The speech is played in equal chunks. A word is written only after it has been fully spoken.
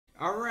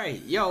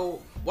Alright, yo,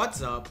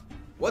 what's up?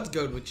 What's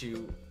good with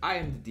you? I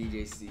am the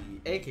DJC,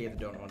 aka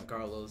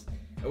TheDonJuanCarlos,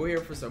 and we're here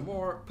for some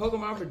more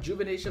Pokemon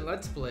Rejuvenation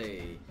Let's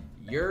Play.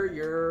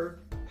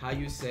 How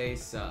you say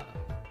suh.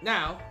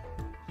 Now,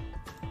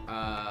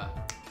 I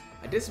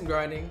did some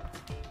grinding.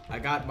 I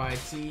got my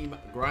team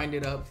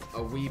grinded up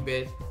a wee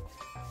bit.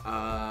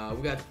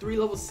 We got 3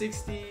 level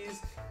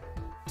 60s,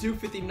 2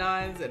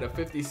 59s, and a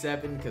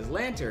 57, because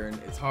Lantern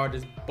is hard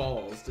as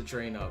balls to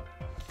train up.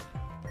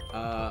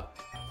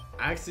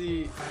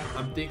 Actually,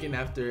 I'm thinking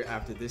after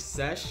this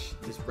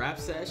rap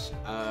sesh,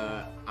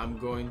 I'm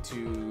going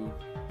to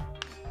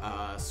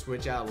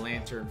switch out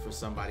Lantern for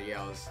somebody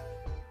else.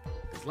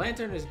 Cause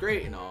Lantern is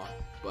great and all,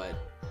 but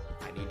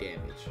I need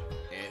damage,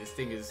 and this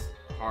thing is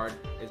hard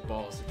as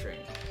balls to train.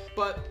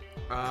 But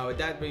with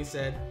that being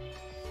said,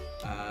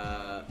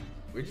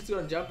 we're just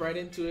gonna jump right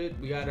into it.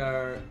 We got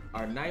our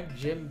 9th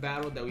gym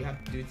battle that we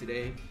have to do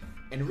today,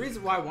 and the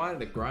reason why I wanted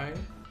to grind,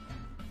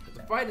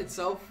 the fight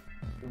itself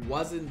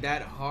wasn't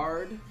that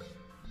hard,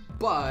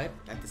 but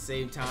at the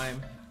same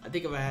time, I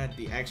think if I had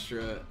the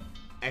extra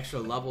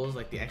levels,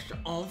 like the extra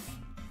oomph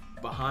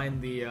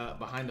behind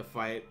the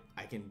fight,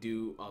 I can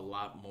do a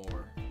lot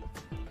more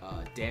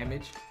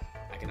damage.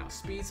 I can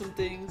outspeed some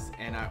things,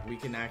 and we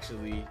can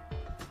actually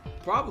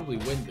probably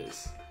win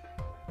this.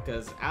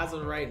 Because as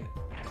of right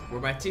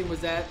where my team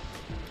was at,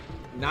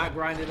 not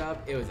grinded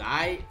up, it was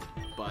aight,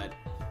 but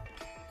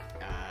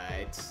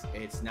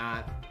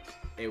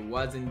it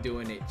wasn't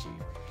doing it, chief.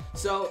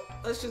 So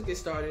let's just get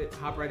started,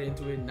 hop right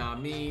into it. Nah,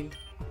 mean,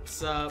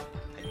 what's up?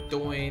 How you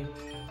doing?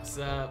 What's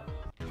up?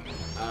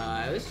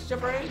 Let's just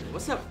jump right in.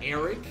 What's up,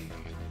 Eric?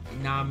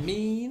 Nah,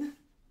 mean.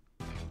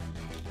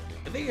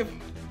 I think if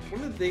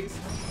one of the things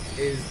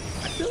is,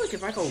 I feel like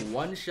if I go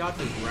one shot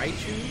this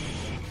Raichu,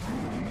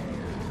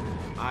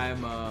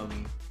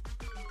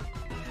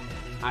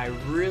 I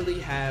really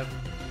have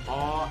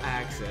all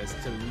access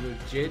to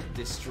legit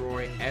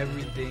destroy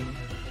everything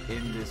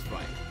in this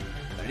fight.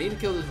 But I need to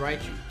kill this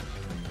Raichu.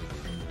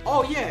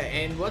 Oh yeah,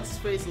 and what's his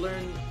face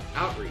learned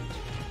Outreach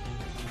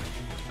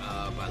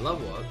by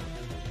level up.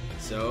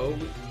 So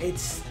it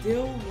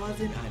still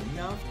wasn't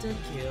enough to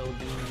kill,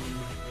 dude.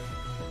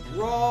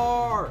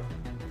 Roar!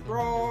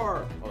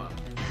 Roar! Hold on.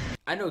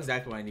 I know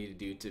exactly what I need to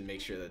do to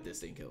make sure that this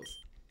thing kills.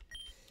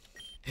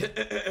 You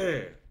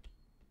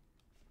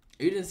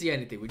didn't see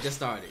anything, we just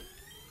started.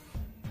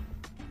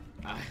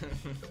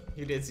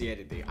 You didn't see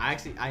anything.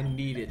 I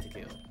needed to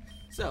kill.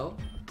 So,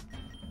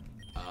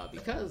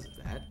 because of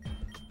that,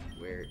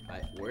 where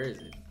is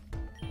it?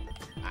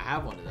 I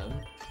have one of them.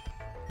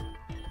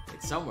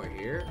 It's somewhere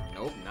here.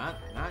 Nope, not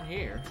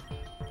here.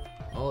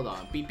 Hold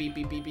on. Beep beep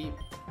beep beep beep.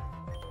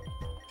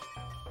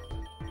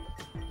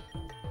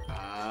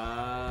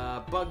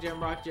 Bug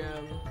gem, rock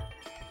gem,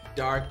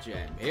 dark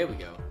gem. Here we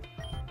go.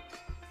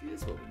 See,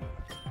 this is what we need.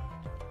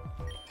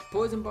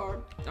 Poison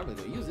barb. I'm not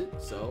gonna use it,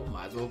 so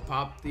might as well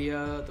pop the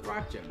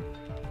rock gem.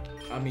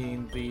 I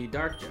mean the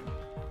dark gem.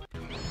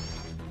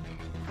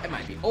 It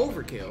might be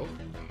overkill,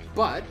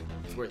 but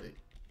it's worth it.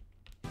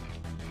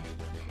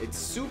 It's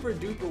super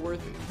duper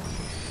worth it.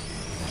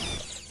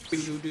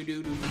 If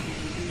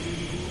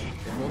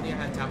only I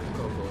had Tapu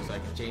Koko so I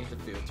could change the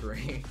field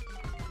terrain.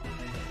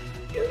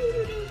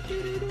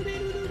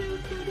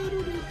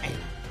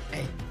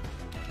 Hey.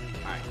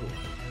 Alright, cool.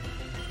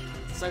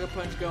 Sucker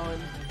Punch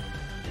going,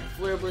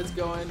 Flare Blitz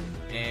going,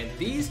 and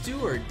these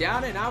two are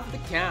down and out for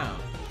the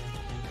count.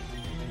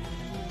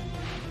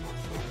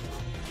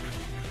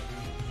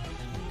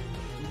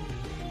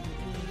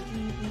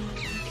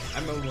 I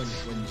remember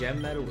when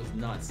Gem Meta was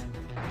nuts.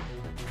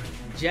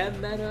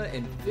 Gem Meta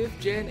in 5th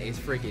gen is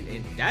freaking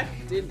in. That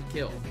didn't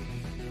kill.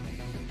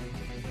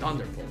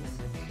 Thunder Pulse.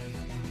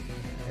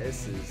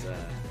 This is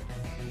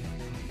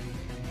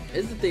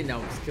the thing that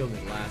was killed me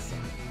last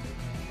time.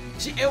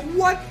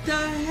 What the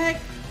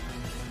heck?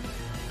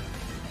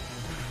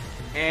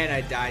 And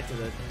I died to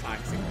the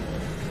toxic.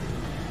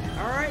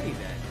 Alrighty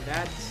then.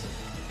 That's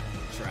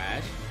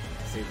trash,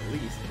 to say the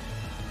least.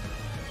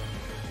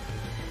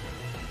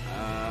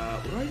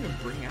 What do I even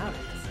bring out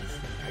against this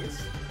thing? I guess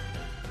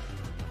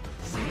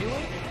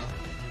Simulate?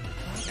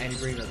 And he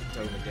brings out the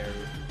Totem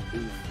Daru.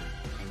 Oof.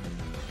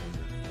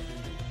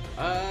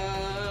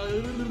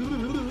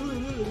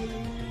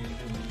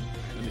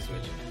 Let me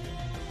switch.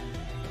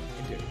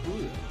 Into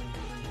Hulu.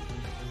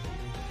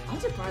 I'm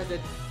surprised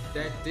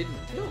that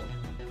didn't kill.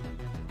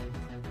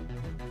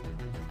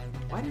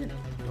 Do I even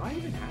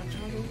have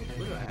Charlie?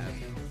 What do I have?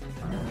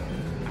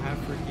 I have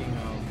freaking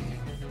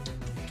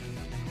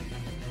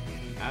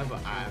I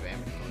have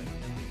Amazon.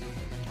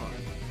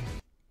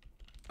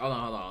 Hold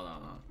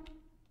on.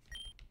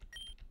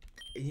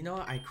 You know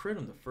what? I crit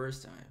him the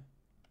first time.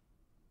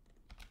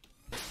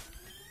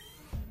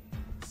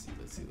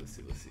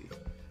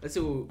 Let's see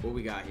what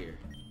we got here.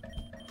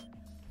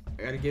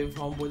 I gotta give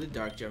Homeboy the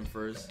Dark Gem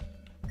first.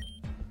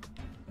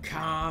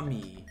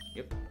 Kami.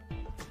 Yep.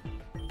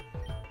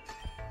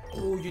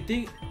 Oh, you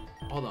think?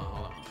 Hold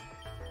on.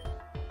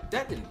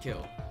 That didn't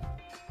kill.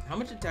 How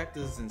much attack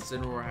does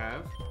Incineroar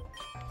have?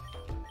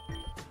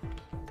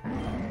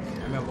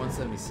 I'm at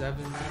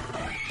 177. And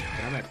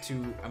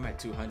I'm at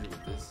 200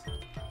 with this.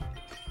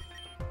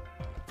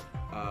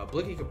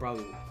 Blicky could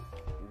probably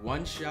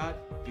one-shot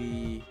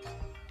the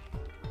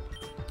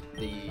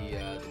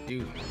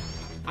dude.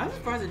 I'm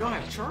surprised they don't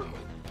have charcoal.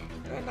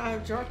 Did I not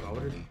have charcoal?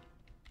 If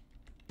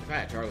I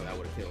had charcoal, that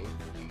would have killed.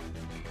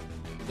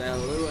 Is that a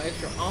little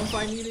extra oomph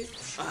I needed?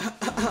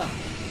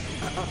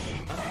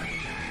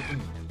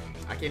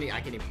 I can't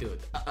even do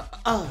it.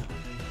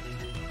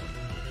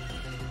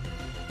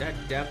 That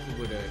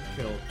definitely would have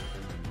killed.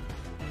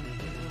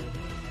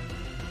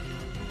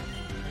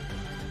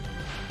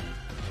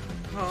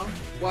 Huh?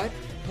 What?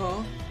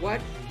 Huh?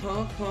 What?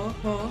 Huh?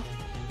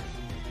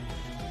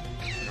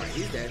 Alright,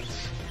 he's dead.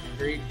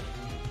 Great.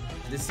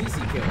 The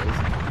CC kills.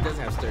 He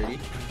doesn't have sturdy.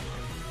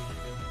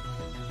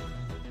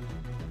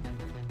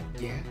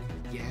 Yeah.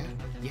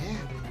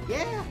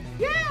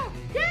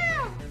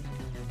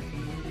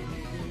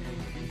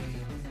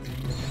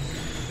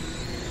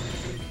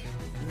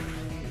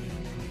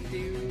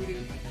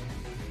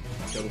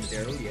 Double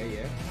Daryl,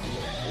 yeah.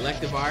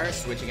 Electivire,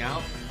 switching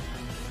out.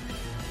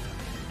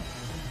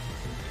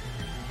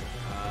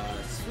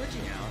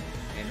 Switching out.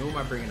 And who am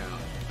I bringing out?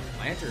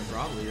 Lantern,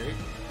 probably, right?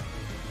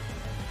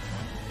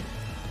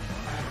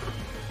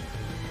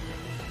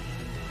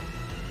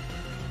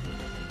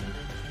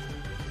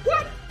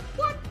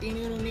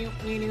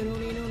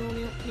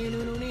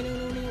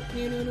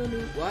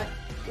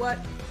 What?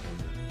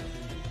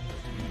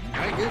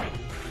 Alright, good.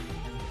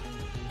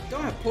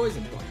 Don't have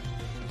poison point.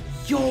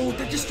 Yo,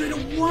 that just straight up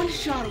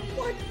one-shot him.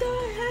 What the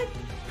heck?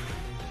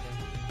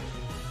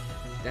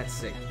 That's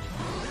sick.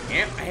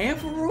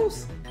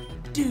 Ampharos?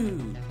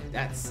 Dude,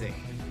 that's sick.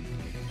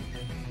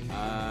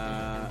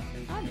 I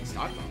mean,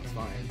 stockpile is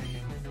fine.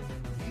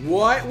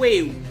 What?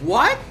 Wait,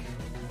 what?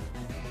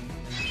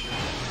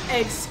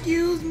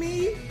 Excuse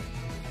me?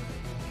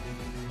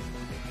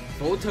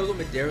 Full Togo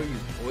Madero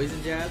use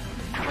poison jab?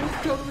 How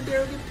does Togo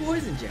Madero get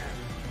poison jab?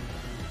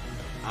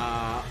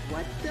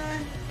 What the?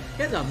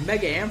 He has a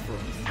Mega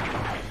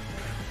Ampharos.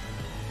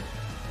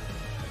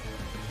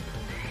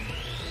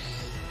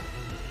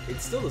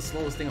 It's still the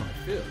slowest thing on the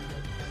field.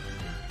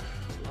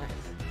 Relax.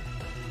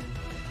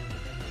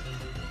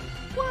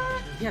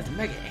 What? He has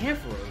Mega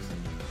Ampharos.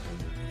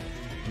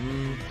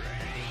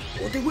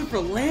 Oh, they went for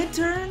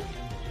Lantern?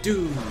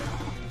 Dude,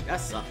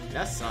 that's sus.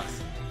 That's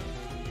sus.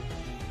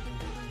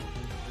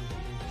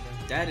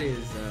 That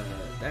is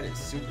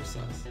super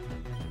sus.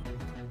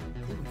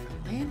 They went for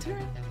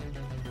Lantern?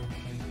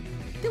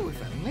 They went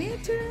for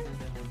Lantern?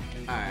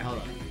 Alright, hold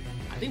on.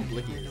 I think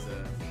Blicky is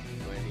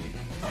what I need.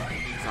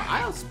 So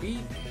I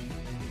outspeed.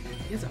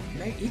 He has a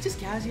mega. He just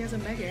casually has a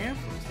Mega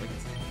Ampharos. Like,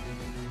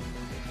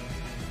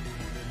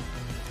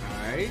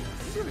 alright.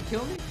 Is this gonna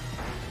kill me?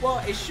 Well,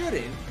 it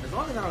shouldn't. As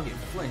long as I don't get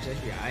flinched, that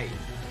should be alright.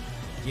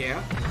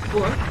 Yeah.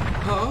 What?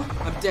 Huh?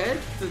 I'm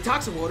dead to the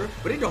toxin water,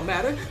 but it don't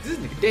matter. This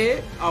nigga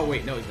dead. Oh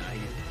wait, no, he's not. He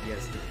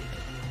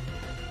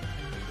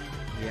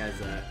has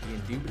 30. He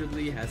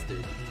indubitably has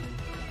 30.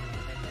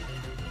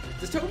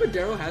 Does Togo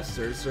Madero have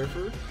Surge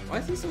Surfer? Why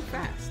is he so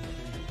fast?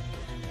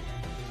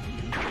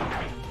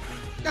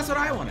 That's what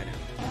I want to know.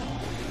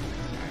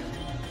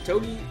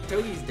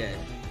 Togi's dead.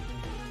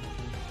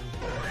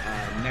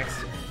 Next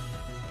turn.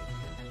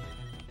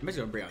 I'm just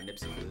gonna bring out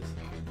Nipsey for this.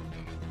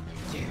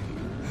 Yeah.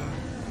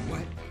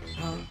 What?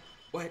 Huh?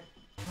 What?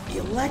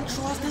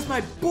 Electros? That's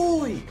my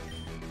boy!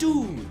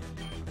 Dude!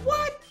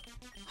 What?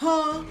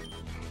 Huh?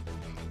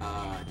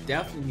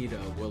 Definitely need a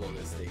Willow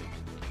this thing.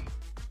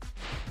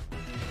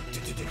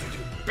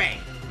 Bang!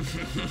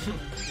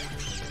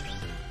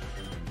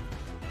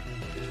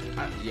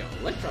 Yo,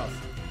 Electros.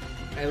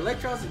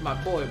 Electros is my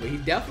boy, but he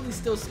definitely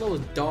still slow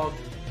as dog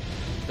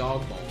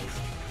balls.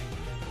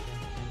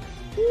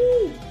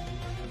 Woo!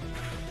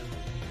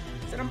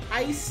 Said I'm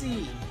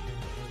icy.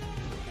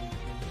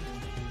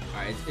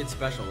 Alright, it's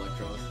special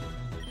Electros.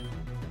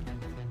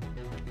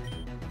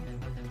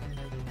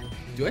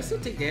 Do I still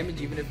take damage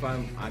even if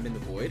I'm in the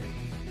void?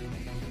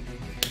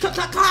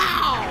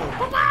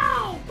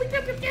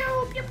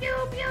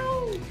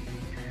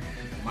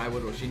 My wo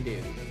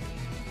Roshinderu.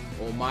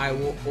 Oh my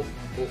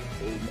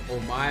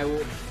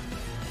wo.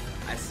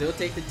 I still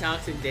take the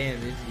toxic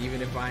damage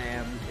even if I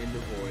am in the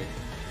void.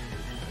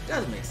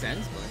 Doesn't make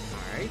sense, but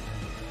alright.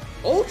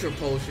 Ultra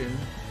Potion.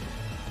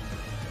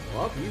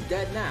 Well, he's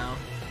dead now.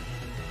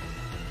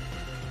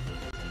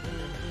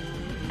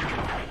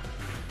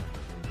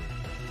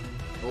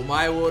 Oh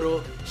my wo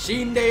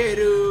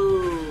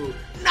Roshinderu.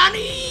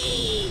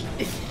 Nani?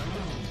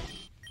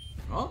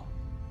 Huh?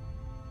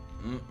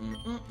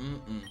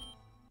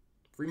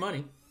 Free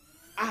money.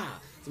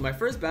 So my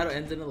first battle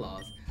ends in a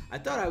loss. I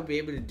thought I would be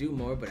able to do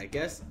more, but I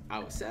guess I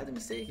was sadly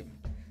mistaken.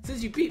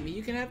 Since you beat me,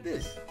 you can have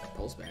this.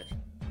 Pulse Patch.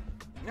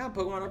 Now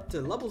Pokemon up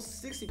to level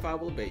 65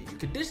 will obey you.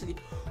 Conditionally.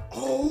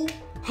 Oh,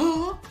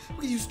 huh? We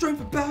can use strength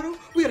for battle.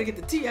 We gotta get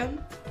the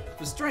TM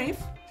for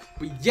strength.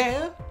 But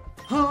yeah,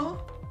 huh?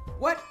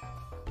 What?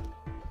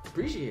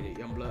 Appreciate it,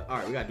 young blood.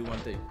 Alright, we gotta do one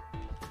thing.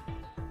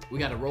 We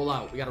gotta roll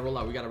out.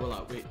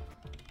 Wait.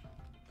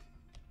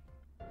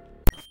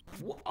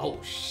 Oh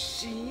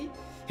shit.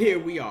 here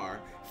we are.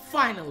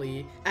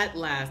 Finally, at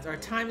last, our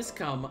time has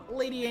come.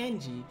 Lady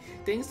Angie,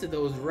 thanks to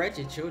those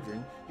wretched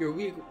children, your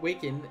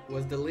awakening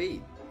was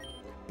delayed.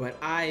 But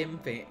I am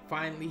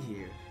finally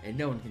here, and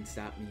no one can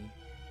stop me.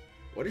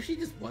 What if she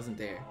just wasn't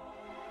there?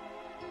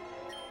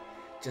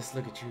 Just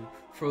look at you,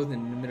 frozen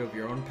in the middle of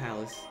your own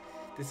palace.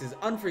 This is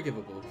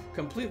unforgivable,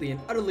 completely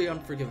and utterly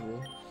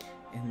unforgivable.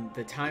 And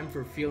the time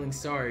for feeling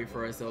sorry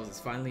for ourselves has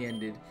finally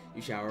ended.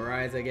 You shall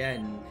arise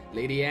again.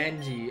 Lady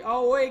Angie,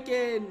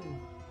 awaken!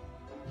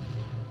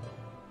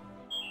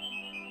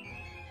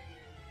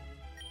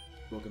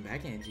 Welcome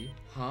back, Angie.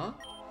 Huh?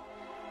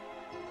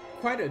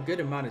 Quite a good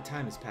amount of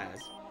time has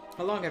passed.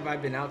 How long have I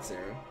been out,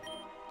 Sarah?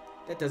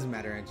 That doesn't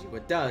matter, Angie.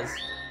 What does?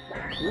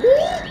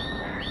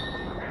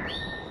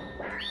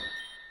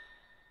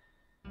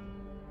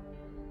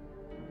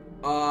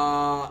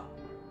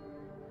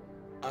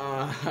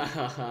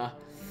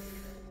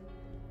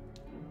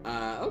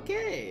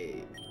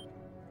 Okay.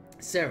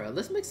 Sarah,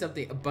 let's make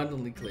something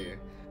abundantly clear.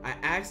 I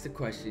asked the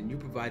question, you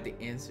provide the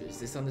answer. Is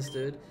this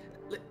understood?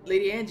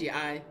 Lady Angie,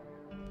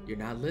 You're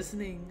not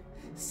listening.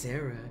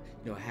 Sarah,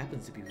 you know what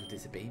happens to people who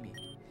disobey me.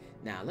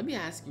 Now, let me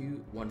ask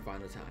you one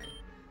final time.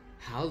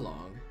 How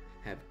long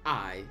have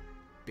I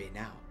been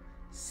out?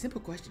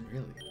 Simple question,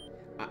 really.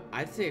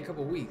 I'd say a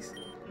couple weeks.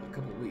 A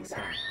couple weeks,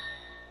 huh?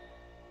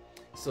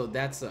 So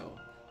that's so.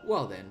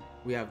 Well then,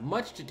 we have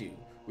much to do.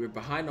 We're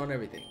behind on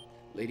everything.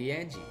 Lady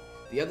Angie,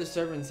 the other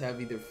servants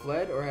have either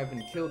fled or have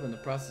been killed in the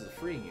process of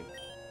freeing you.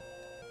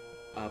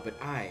 But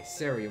I,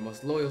 Sarah, your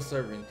most loyal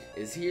servant,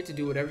 is here to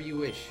do whatever you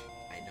wish.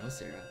 I know,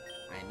 Sarah.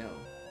 I know.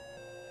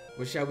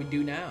 What shall we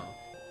do now?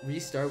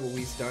 Restart what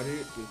we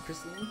started with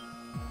Crystalline?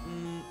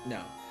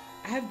 No.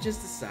 I have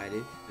just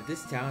decided that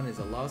this town is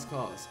a lost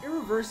cause.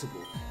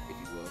 Irreversible, if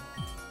you will.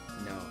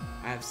 No,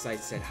 I have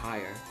sights set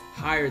higher.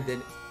 Higher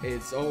than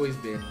it's always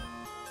been.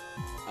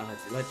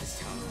 Let this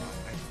town rock.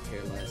 I could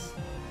care less.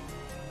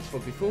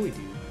 But before we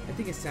do, I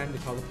think it's time to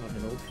call upon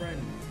an old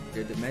friend.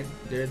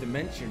 Their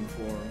dimension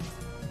form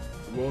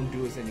won't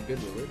do us any good,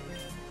 will it?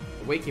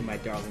 Awaken, my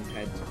darling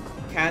pet.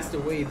 Cast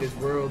away this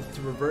world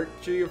to revert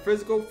to your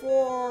physical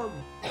form.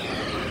 What the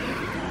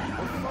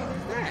fuck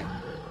is that?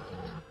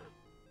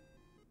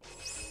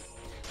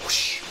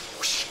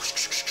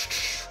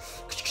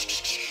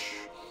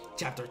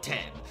 Chapter 10.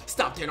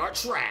 Stopped in our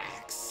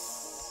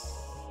tracks.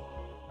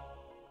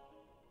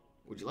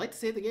 Would you like to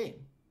save the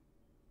game?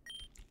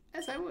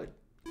 Yes, I would.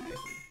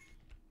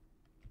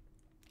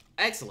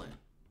 Excellent.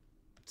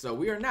 So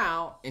we are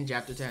now in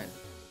chapter 10.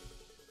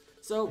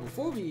 So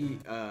before we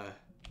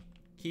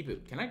keep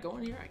it, can I go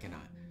in here? I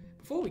cannot.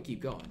 Before we keep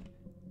going,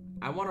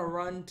 I want to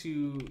run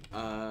to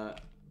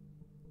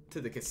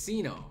the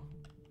casino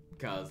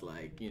because,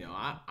 like, you know,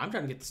 I'm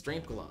trying to get the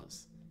strength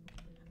gloves.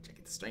 I'm trying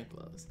to get the strength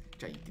gloves. I'm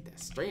trying to get that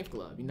strength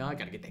glove. You know, I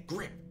gotta get that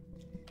grip.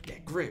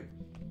 That grip.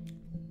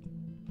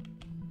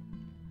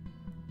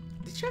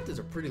 These chapters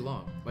are pretty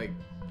long. Like,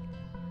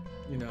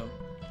 you know.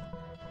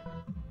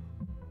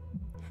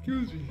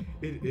 Excuse me.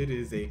 It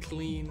is a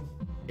clean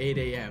 8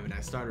 a.m. and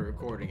I started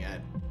recording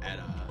at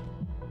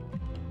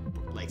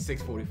like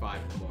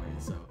 6:45 in the morning.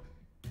 So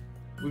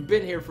we've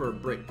been here for a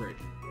break.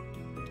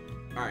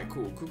 All right,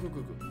 cool.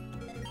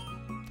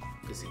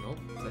 Casino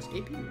 /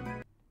 AP.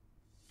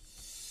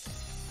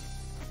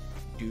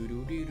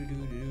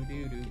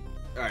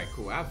 All right,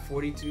 cool. I have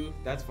 42.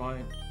 That's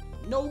fine.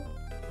 Nope.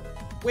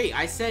 Wait,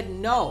 I said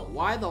no.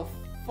 Why the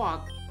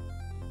fuck?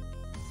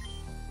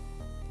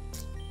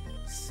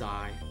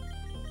 Sigh.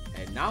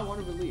 And not one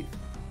of relief.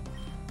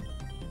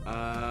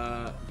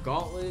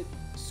 Gauntlet,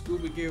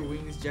 scuba gear,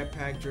 wings,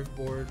 jetpack,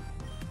 driftboard.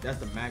 That's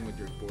the magma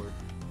driftboard.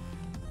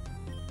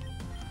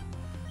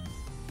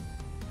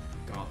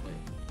 Gauntlet.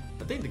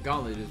 I think the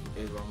gauntlet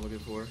is what I'm looking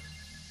for.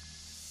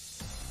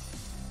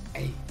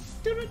 Hey.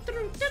 Hey.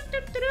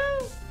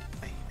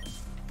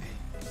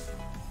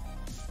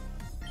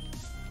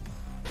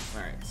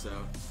 Alright, so.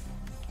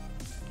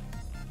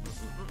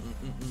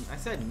 I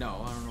said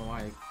no. I don't know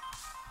why.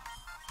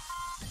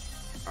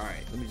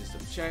 Alright, let me just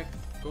double check.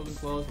 Golden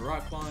Clothes,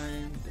 Rock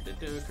Climb,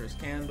 Cursed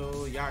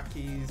Candle, Yacht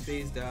Keys,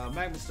 Phase Down,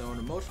 Magma Stone,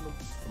 Emotional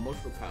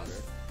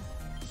Powder,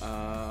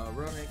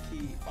 Railneck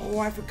Key. Oh,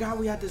 I forgot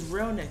we had this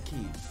Railneck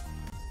Key.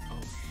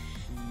 Oh,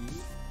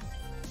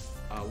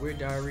 shit. Weird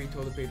Diary,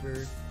 Toilet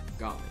Paper,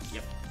 Gauntlet.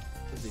 Yep.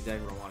 That's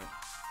exactly what I wanted.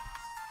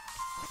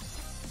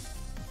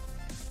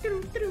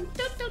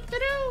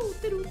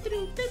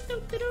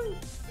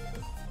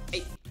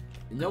 Hey,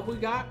 you know what we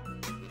got?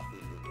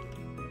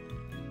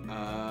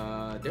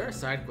 There are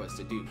side quests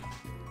to do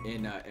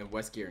in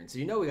West Gearin, so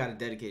you know we gotta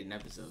dedicate an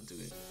episode to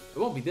it. It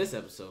won't be this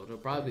episode, it'll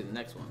probably be the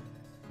next one.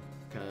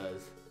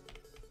 Cause,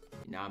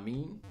 you know what I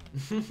mean?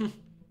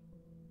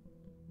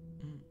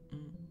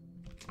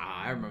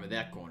 I remember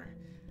that corner.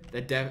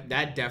 That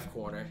deaf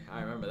corner.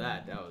 I remember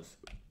that. That was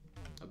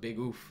a big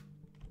oof.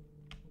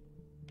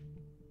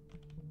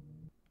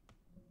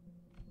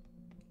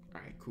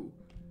 Alright, cool.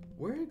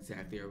 Where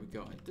exactly are we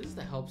going? This is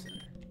the help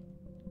center.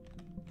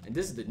 And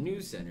this is the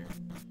news center.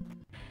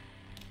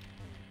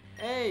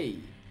 Hey!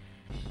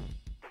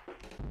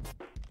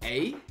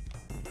 Hey?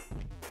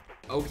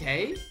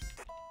 Okay. Is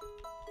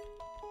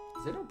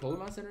there no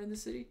Pokemon Center in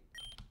this city?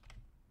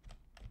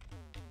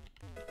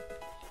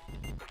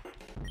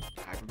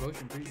 Hyper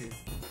Potion, appreciate it.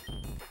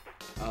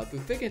 Through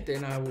thick and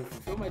thin, I will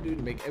fulfill my duty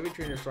to make every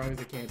trainer as strong as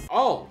I can.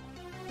 Oh!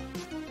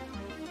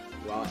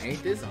 Well,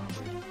 ain't this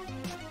awkward?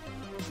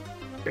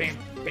 Bam,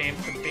 bam,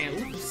 bam.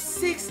 Level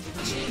 6!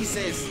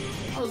 Jesus!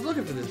 I was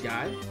looking for this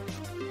guy.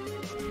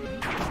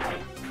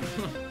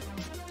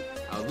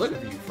 I was looking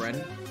for you,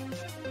 friend.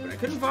 But I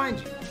couldn't find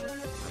you.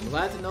 I'm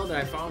glad to know that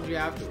I found you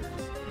afterwards.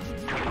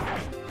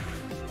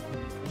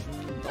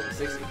 Oh,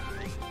 60.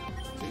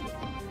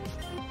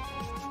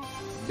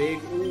 Big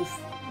oof.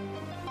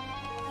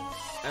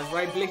 That's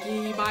right,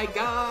 Blicky, my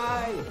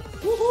guy!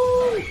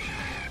 Woohoo!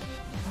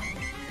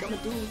 Coming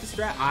through with the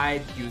strap. I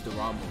used the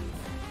wrong move.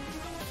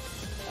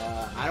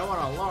 I don't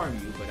want to alarm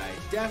you, but I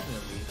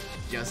definitely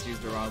just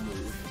used the wrong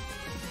move.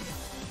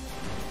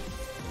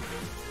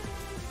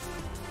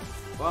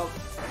 Well,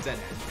 Zen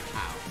Edge.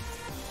 Ow.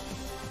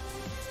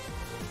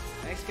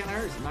 That actually kind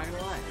of hurts, I'm not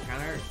gonna lie. It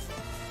kind of hurts.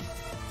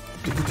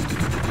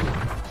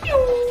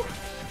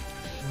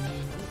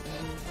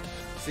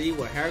 See,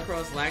 what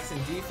Heracross lacks in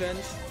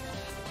defense,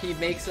 he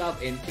makes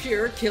up in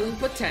pure killing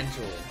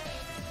potential.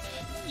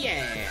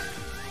 Yeah!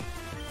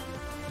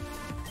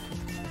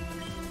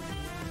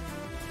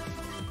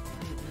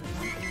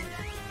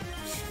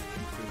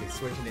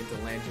 Switching into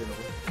Lantern.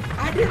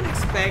 I didn't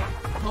expect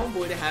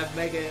Homeboy to have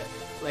Mega.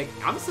 Like,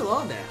 I'm still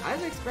on that. I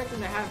didn't expect him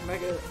to have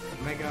Mega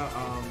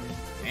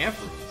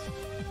Ampharos.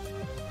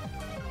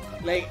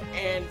 Like,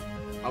 and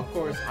of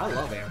course, I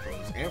love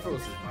Ampharos.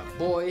 Ampharos is my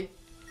boy.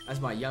 That's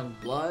my young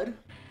blood.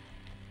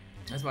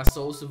 That's my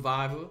soul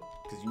survivor.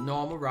 Because you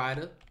know I'm a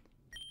rider.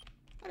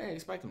 I didn't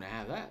expect him to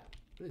have that.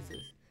 What is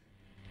this?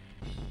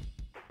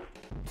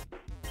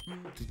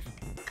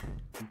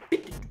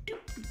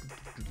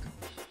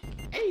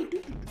 Hey,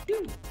 do,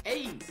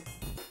 hey,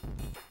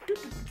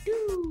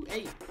 do,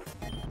 hey.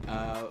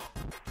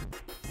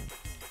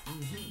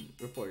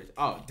 Reporters.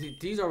 Oh,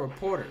 these are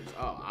reporters.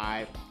 Oh,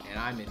 and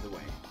I'm in the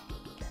way.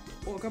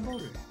 Oh, I got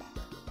motor.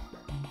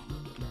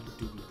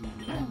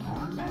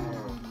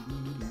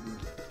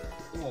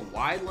 Oh,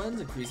 wide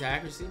lens, increase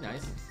accuracy.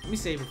 Nice. Let me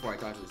save before I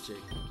talk to this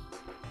chick.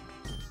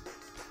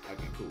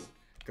 Okay, cool.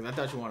 Because I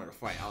thought you wanted to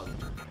fight. I was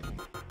like,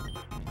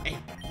 hey,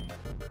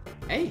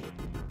 hey.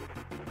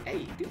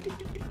 Hey.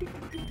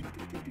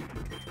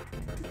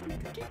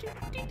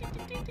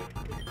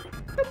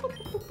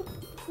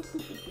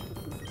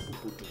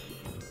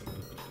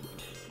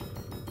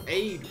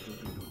 Hey.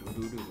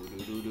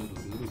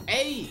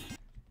 Hey.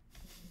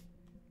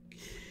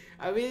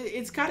 I mean,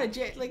 it's kind of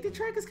like the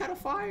track is kind of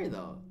fire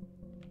though.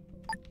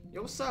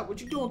 Yo, what's up?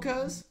 What you doing,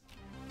 cuz?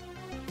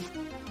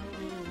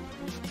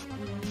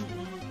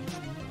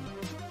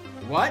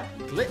 What?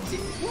 Glitzy?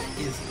 What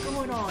is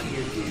going on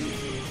here, dude?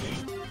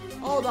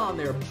 Hold on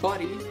there,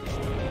 buddy.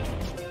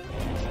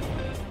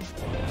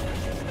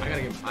 I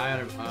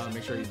gotta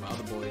make sure he's my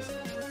other boys.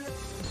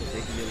 So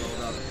they can get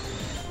loaded up.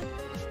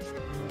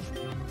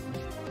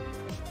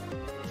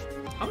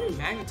 How many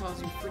Magnetos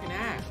do you freaking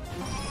have?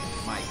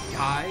 My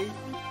guy?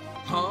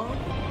 Huh?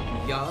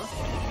 Yeah?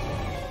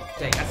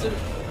 Dang,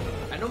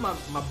 I know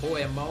my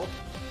boy Mo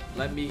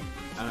let me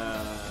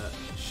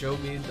show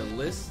me the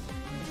list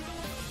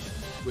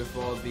with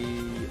all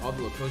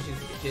the locations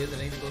for the kids that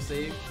I need to go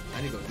save.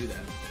 I need to go do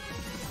that.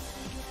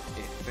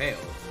 It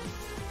failed.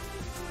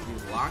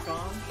 Use lock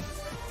on.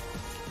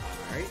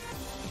 Alright.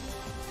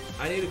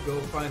 I need to go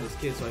find this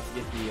kid so I can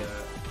get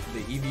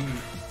the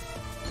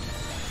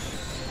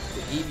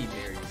EV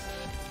berries.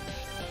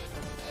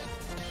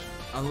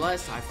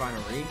 Unless I find a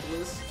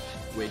Rinkless,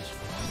 which,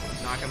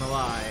 not gonna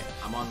lie,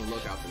 I'm on the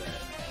lookout for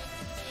that.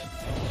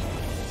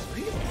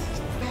 Rinkless is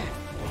fat.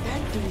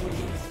 That dude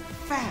is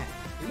fat.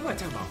 You wanna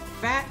talk about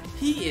fat?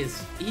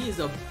 He's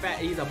a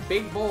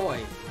big boy.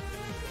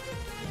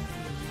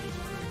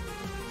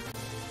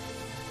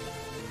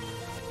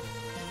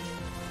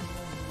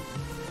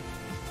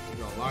 You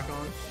gonna lock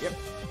on? Yep.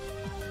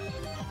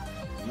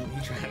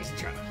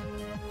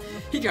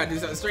 He trying to do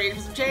something strange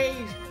for some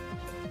change.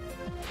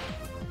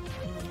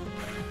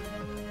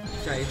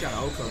 He's trying to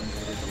Oko me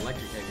with his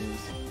electric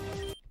techniques.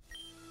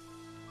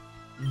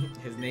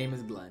 His name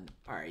is Glenn.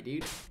 Alright,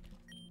 dude.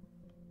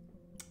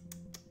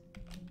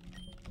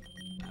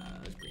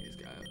 Let's bring this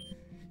guy up.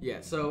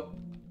 Yeah, so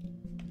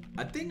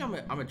I think I'm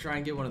gonna try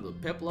and get one of the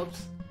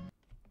Piplups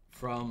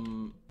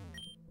from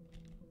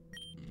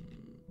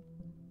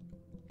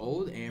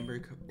Old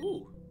Amber.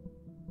 Ooh.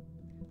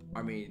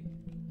 I mean,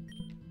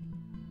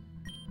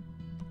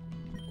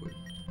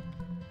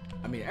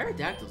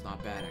 Aerodactyl's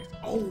not bad, actually.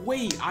 Oh,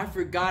 wait, I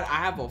forgot I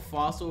have a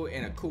fossil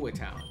in a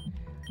Kuatown.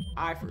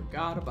 I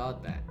forgot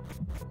about that.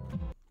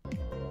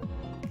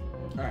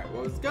 Alright, what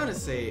I was gonna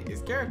say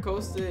is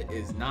Caracosta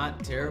is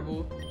not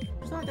terrible.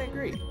 It's not that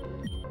great.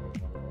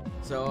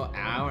 So,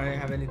 I don't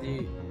have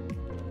anything.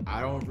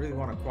 I don't really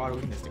want to quad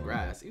weakness to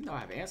grass, even though I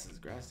have answers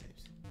grass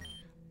types.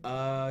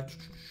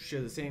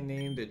 Share the same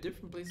name, they're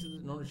different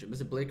places in ownership.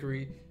 Mr.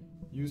 Blakery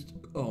used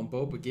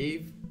boat, but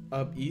gave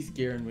up East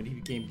Garen when he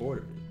became bored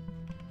of it.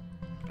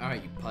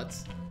 Alright, you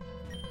putz.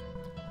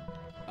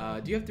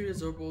 Do you have 3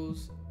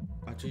 absorbables?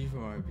 I'll trade you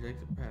from our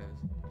protective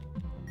pads.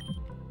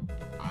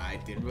 I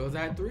didn't realize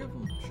I had 3 of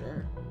them.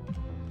 Sure.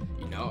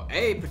 You know,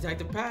 hey,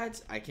 protective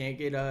pads. I can't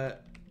get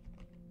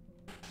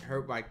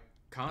hurt by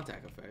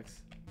contact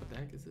effects. What the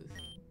heck is this?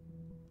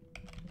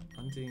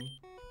 Hunting.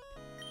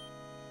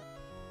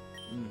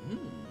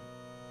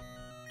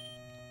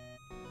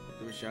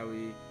 Shall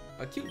we?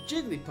 A cute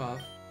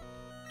Jigglypuff.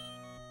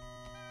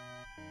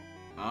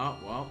 Oh,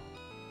 well.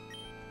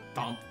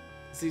 Thump.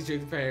 See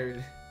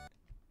Jigglypuff.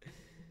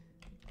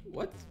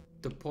 What's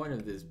the point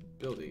of this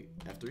building?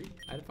 F3?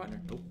 Item finder?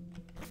 Nope.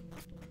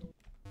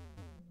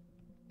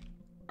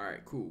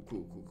 Alright, cool.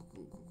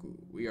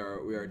 We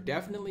are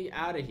definitely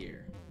out of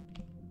here.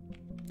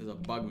 There's a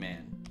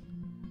Bugman.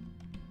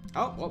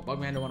 Oh, well,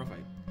 Bugman don't want to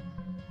fight.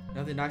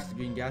 Nothing knocks the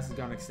green gas is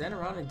gonna extend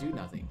around and do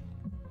nothing.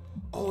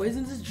 Oh,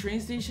 isn't this a train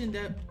station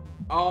that...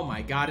 Oh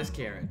my god, it's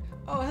Karen.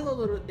 Oh,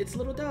 hello, it's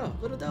Little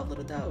Dove. Little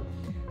Dove.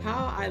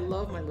 How I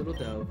love my little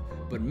dove.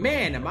 But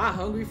man, am I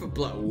hungry for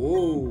blood.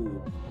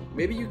 Whoa.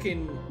 Maybe you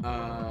can,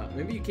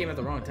 maybe you came at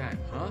the wrong time.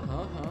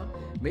 Huh?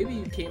 Maybe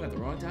you came at the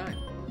wrong time.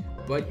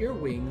 But your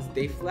wings,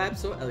 they flap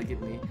so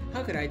elegantly.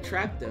 How could I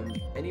trap them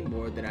any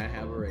more than I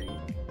have already?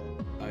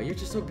 You're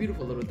just so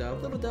beautiful, Little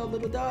Dove.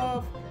 Little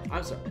Dove.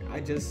 I'm sorry,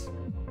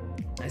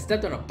 I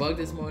stepped on a bug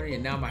this morning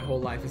and now my whole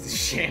life is in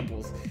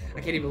shambles. I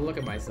can't even look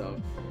at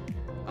myself.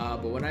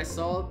 But when I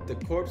saw the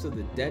corpse of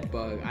the dead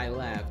bug, I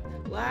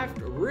laughed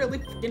really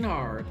freaking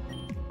hard.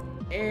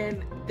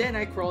 And then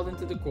I crawled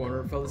into the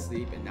corner, fell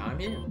asleep, and now I'm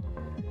here.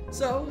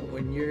 So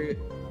when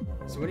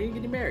are you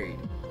getting married?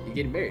 You're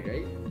getting married,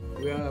 right?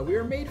 We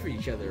were made for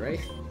each other,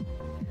 right?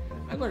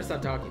 I'm gonna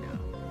stop talking now.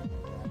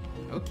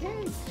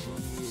 Okay.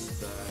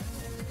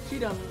 She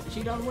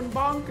done went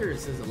bonkers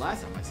since the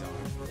last time I saw her.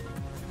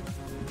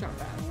 Not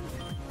bad.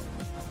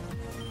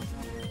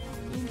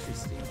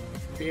 Interesting.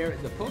 Here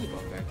at the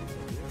Pokeball factory.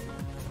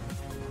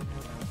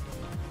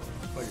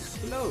 But it's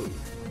closed.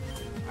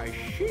 I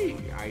see.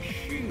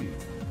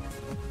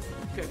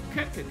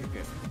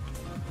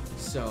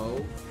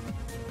 So,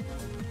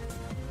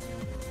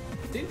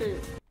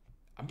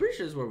 I'm pretty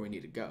sure this is where we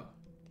need to go.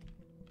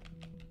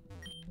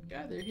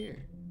 Yeah, they're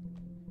here.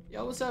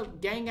 Yo, what's up,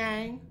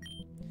 gang?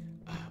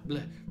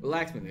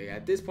 Relax, man.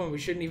 At this point, we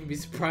shouldn't even be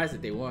surprised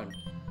that they won.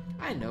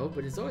 I know,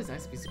 but it's always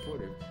nice to be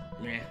supportive.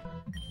 Meh.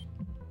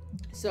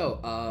 So,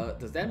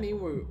 does that mean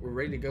we're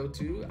ready to go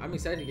too? I'm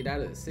excited to get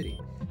out of the city.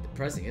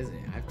 Depressing, isn't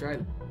it? I've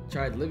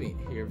tried living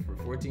here for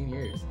 14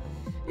 years.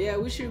 Yeah,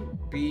 we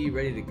should be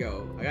ready to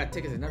go. I got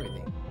tickets and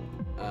everything.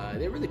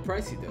 They're really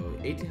pricey though.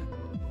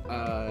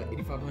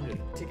 8,500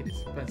 ticket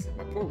is expensive.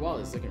 My poor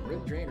wallet is looking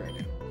really drained right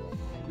now.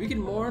 We can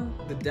mourn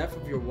the death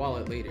of your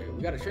wallet later.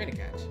 We got a train to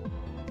catch.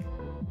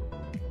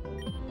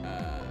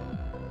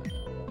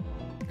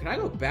 Can I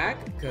go back?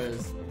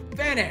 Cause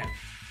Van.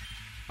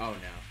 Oh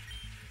no.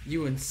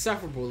 You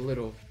insufferable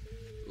little.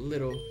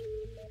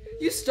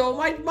 You stole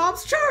my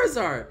mom's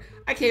Charizard!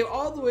 I came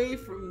all the way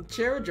from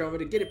Charodroma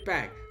to get it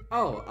back.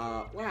 Oh,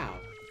 wow.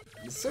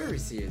 The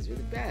service here is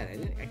really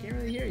bad. I can't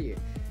really hear you.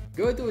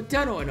 Going through a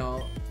tunnel and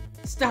all.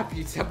 Stop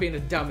being a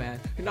dumbass.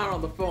 You're not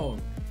on the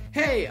phone.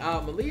 Hey,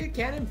 Malia,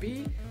 Cannon,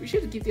 B, we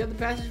should keep the other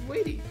passengers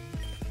waiting.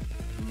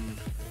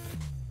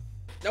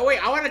 No,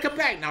 wait, I want to come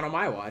back. Not on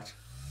my watch.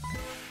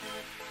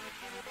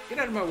 Get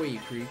out of my way, you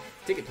creep.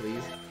 Ticket,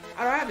 please.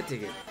 I don't have a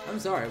ticket. I'm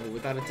sorry, but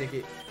without a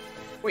ticket...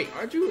 Wait,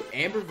 aren't you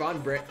Amber Von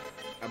Brandt?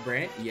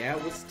 Yeah,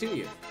 what's to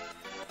you?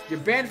 You're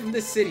banned from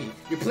this city.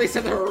 You're placed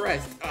under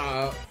arrest.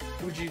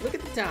 Would you look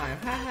at the time?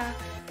 Haha.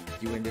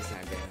 You win this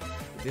time, Ben.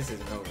 But this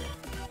isn't over.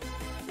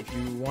 If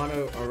you want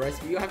to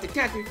arrest me, you'll have to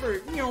catch me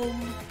first.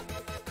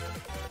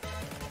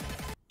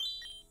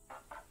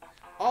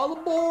 All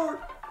aboard!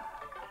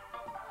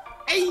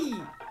 Hey!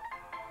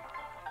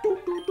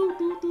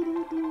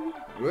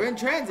 We're in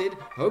transit.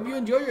 Hope you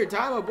enjoy your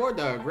time aboard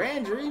the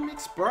Grand Dream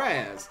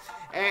Express.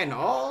 And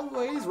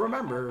always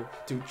remember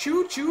to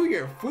chew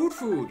your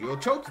food. You'll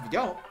choke if you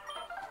don't.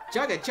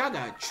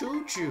 Chugga,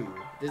 choo.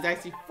 There's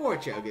actually 4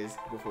 chuggas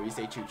before you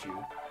say choo.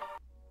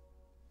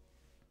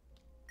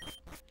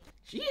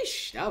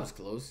 Sheesh, that was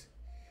close.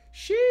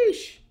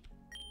 Sheesh.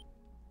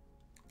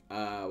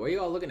 Why are you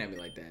all looking at me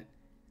like that?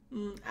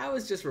 I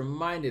was just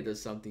reminded of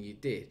something you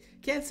did.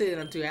 Can't say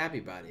that I'm too happy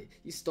about it.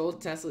 You stole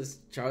Tesla's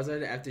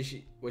Charizard after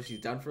what she's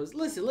done for us.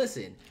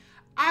 Listen.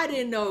 I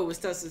didn't know it was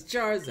Tesla's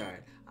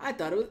Charizard. I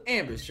thought it was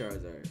Amber's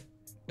Charizard.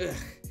 Ugh.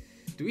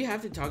 Do we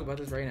have to talk about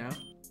this right now?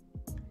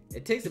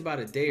 It takes about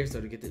a day or so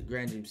to get to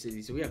Grand Dream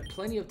City, so we have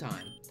plenty of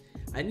time.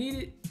 I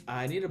need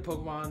a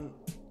Pokemon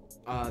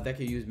that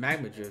can use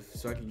Magma Drift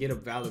so I can get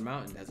up Valor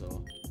Mountain, that's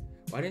all.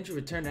 Why didn't you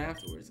return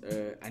afterwards?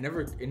 It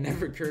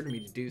never occurred to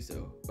me to do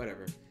so.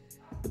 Whatever.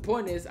 The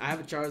point is, I have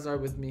a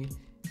Charizard with me,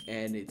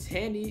 and it's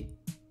handy,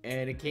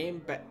 and it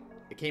came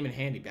in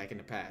handy back in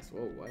the past.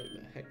 Whoa, what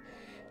the heck?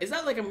 It's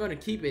not like I'm gonna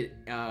keep it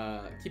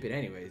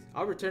anyways.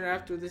 I'll return it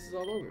after this is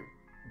all over.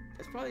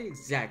 That's probably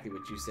exactly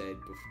what you said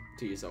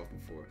to yourself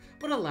before.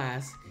 But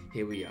alas,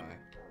 here we are.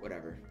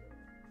 Whatever.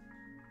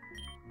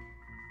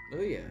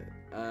 Oh yeah,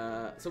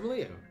 So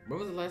Malia, when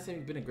was the last time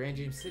you've been to Grand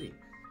Dream City?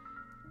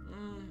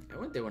 I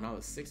went there when I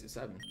was 6 or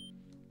 7.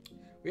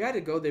 We had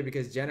to go there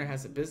because Jenner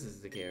has some business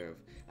to take care of.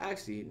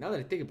 Actually, now that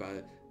I think about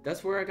it,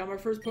 that's where I got my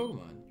first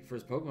Pokemon. Your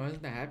first Pokemon,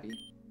 isn't that happy?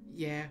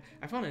 Yeah,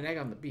 I found an egg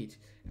on the beach.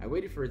 I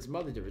waited for its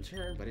mother to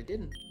return, but it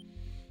didn't.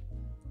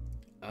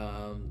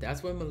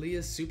 That's when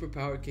Malia's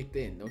superpower kicked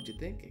in, don't you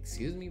think?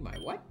 Excuse me, my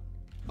what?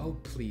 Oh,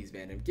 please,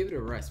 man, give it a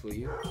rest, will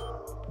you?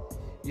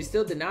 You're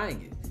still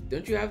denying it.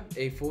 Don't you have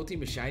a full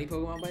team of shiny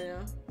Pokemon by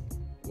now?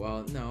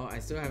 Well, no, I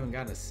still haven't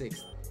gotten a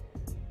 6th.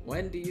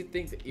 When do you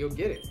think that you'll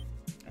get it?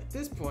 At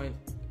this point,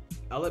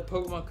 I'll let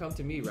Pokemon come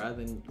to me rather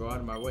than go out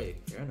of my way.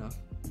 Fair enough.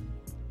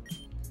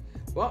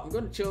 Well, I'm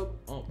going to chill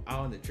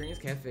out in the Trains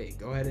Cafe.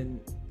 Go ahead and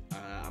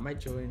I might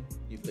join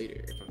you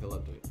later if I feel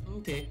up to it.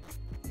 Okay.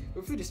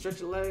 We're free to stretch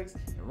your legs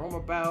and roam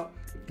about.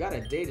 We've got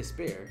a day to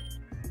spare.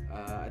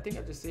 I think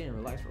I'll just stay and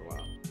relax for a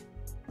while.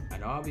 I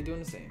know I'll be doing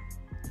the same.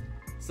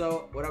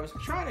 So what I was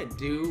trying to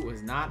do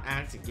was not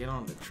actually get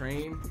on the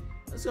train.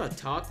 I was going to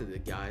talk to the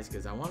guys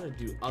because I wanted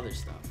to do other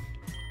stuff.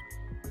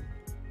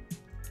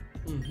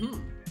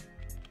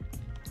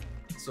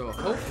 So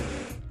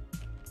hopefully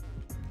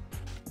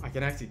I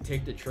can actually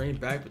take the train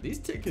back, but these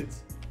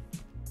tickets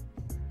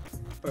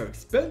are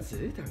expensive.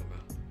 What are you talking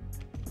about?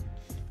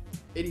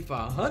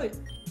 8,500.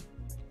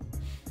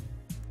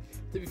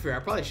 To be fair, I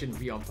probably shouldn't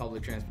be on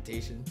public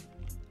transportation.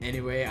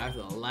 Anyway, after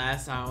the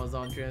last time I was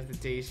on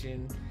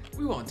transportation,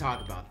 we won't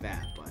talk about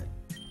that, but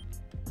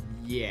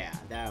yeah,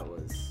 that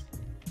was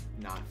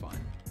not fun.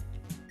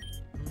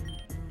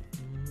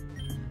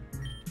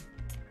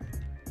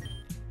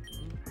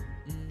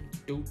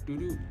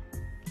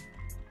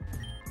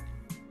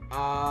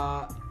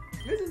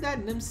 Isn't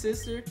that Nim's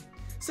sister?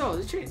 So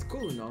the train's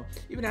cool and all,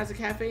 even has a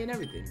cafe and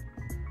everything.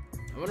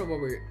 I wonder what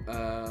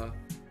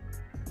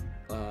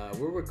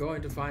where we're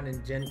going to find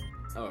in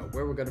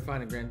where we're gonna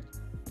find in Grand.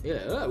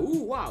 Yeah.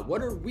 Ooh, wow.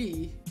 What are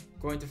we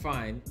going to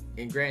find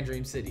in Grand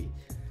Dream City?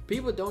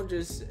 People don't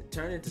just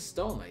turn into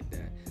stone like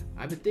that.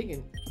 I've been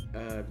thinking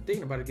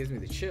about it. Gives me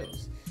the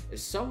chills. If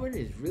someone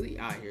is really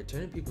out here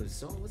turning people into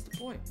stone, what's the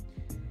point?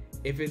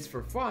 If it's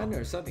for fun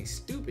or something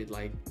stupid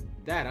like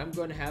that, I'm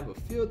going to have a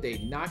field day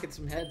knocking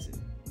some heads in.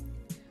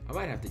 I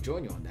might have to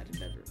join you on that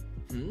endeavor.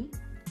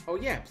 Oh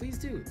yeah, please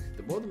do.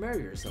 The more the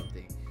merrier or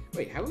something.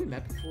 Wait, have we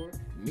met before?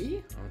 Me?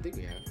 I don't think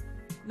we have.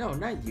 No,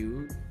 not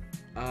you.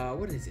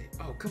 What is it?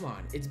 Oh, come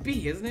on. It's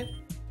B, isn't it?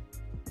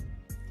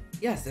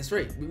 Yes, that's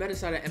right. We met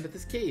inside of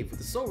Amethyst Cave with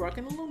the Soul Rock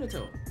and the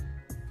Lunatone.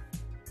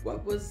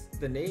 What was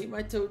the name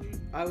I told you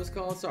I was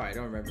called? Sorry, I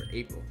don't remember.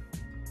 April.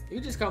 You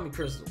can just call me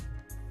Crystal.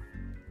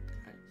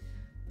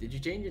 Did you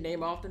change your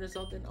name often or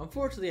something?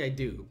 Unfortunately, I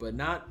do, but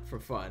not for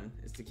fun.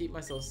 It's to keep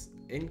myself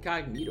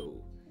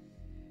incognito.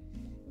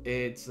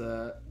 It's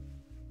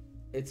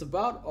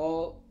about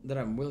all that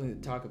I'm willing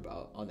to talk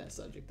about on that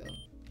subject, though.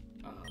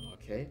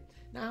 Okay.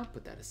 Now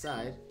put that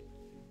aside.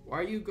 Why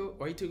are you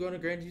two going to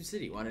Grand Dream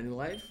City? Want a new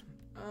life?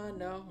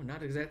 No,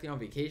 not exactly on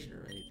vacation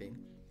or anything.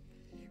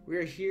 We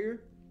are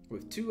here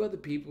with 2 other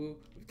people.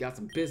 We've got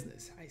some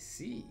business. I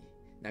see.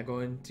 Not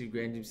going to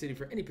Grand Dream City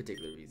for any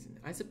particular reason.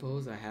 I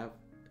suppose I have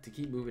to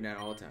keep moving at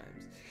all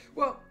times.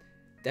 Well,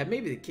 that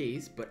may be the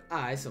case, but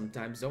I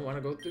sometimes don't want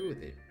to go through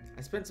with it.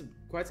 I spent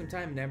quite some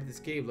time in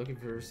Amethyst Cave looking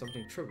for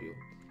something trivial.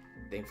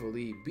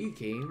 Thankfully, B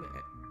came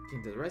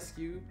to the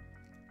rescue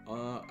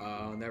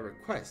on their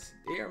request.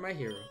 They are my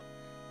hero.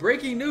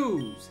 Breaking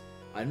news!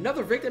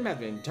 Another victim has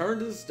been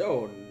turned to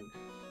stone.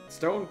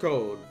 Stone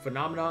cold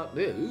phenomenon.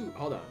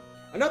 Hold on.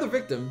 Another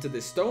victim to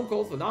this stone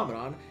cold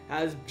phenomenon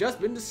has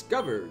just been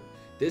discovered.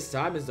 This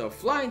time is the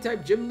flying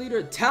type gym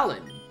leader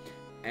Talon.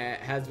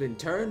 Has been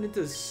turned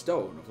into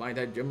stone. A flying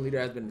type gym leader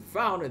has been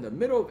found in the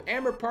middle of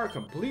Amber Park,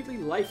 completely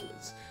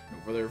lifeless. No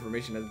further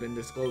information has been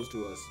disclosed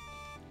to us.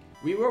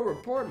 We will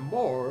report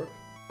more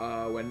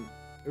when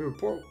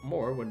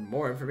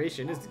more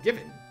information is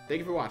given. Thank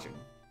you for watching.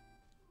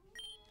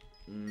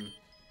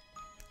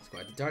 It's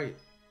quite the target.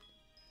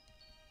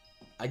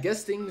 I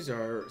guess things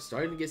are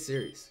starting to get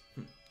serious.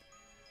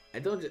 I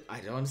don't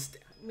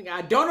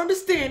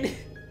understand.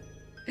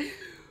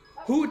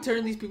 Who would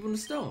turn these people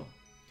into stone?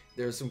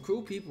 There are some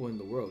cruel people in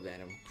the world,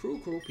 Adam. Cruel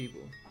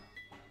people.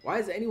 Why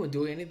is anyone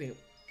doing anything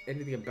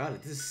about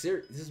it? This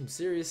is some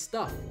serious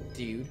stuff,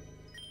 dude.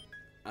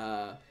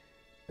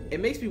 It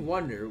makes me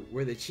wonder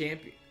where's the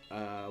champion?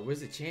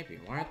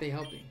 Why aren't they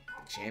helping?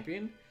 The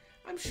champion?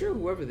 I'm sure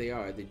whoever they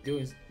are, they're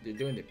doing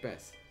their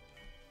best.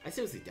 I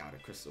seriously doubt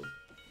it, Crystal.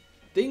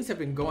 Things have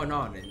been going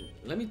on, and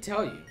let me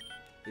tell you,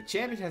 the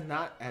champion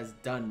has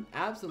done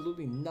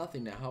absolutely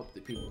nothing to help the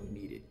people who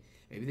need it.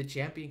 Maybe the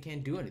champion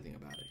can't do anything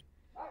about it.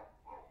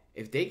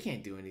 If they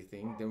can't do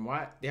anything, then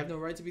why? They have no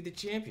right to be the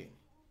champion.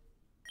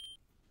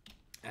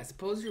 I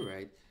suppose you're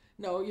right.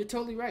 No, you're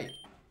totally right.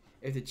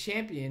 If they're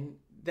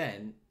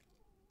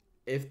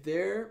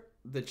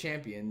the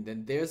champion,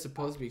 then they're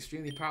supposed to be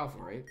extremely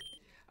powerful, right?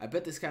 I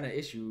bet this kind of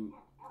issue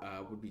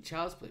would be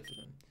child's play for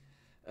them.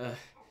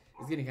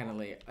 It's getting kind of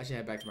late. I should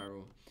head back to my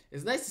room.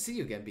 It's nice to see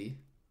you again, B.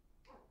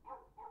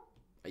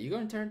 Are you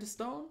going to turn to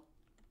stone?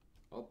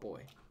 Oh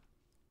boy.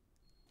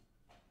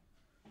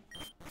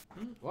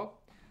 Well,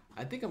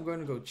 I think I'm going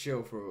to go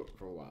chill for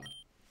a while.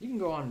 You can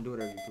go on and do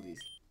whatever you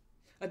please.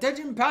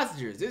 Attention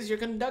passengers, this is your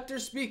conductor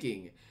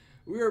speaking.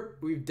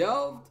 We've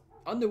delved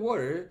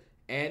underwater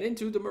and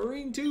into the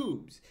marine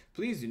tubes.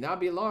 Please do not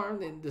be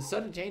alarmed in the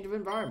sudden change of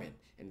environment.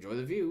 Enjoy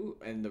the view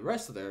and the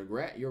rest of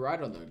your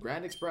ride on the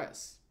Grand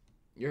Express.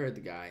 You heard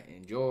the guy.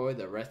 Enjoy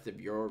the rest of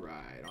your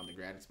ride on the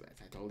Grand Express.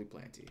 I totally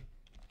plan to.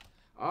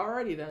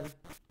 Alrighty then.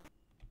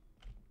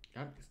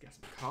 Got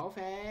some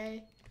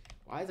coffee.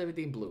 Why is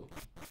everything blue?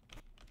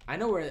 I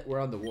know we're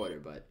on the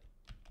water, but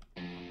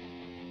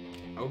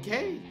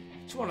okay.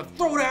 Just want to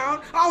throw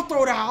down? I'll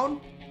throw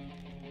down.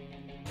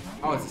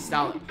 Oh, it's a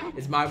stallion.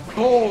 It's my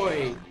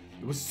boy.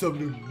 It was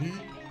something neat.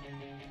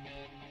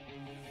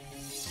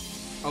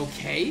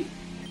 Okay.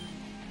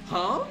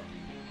 Huh?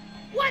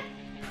 What?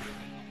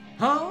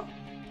 Huh?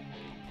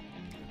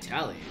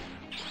 Italian.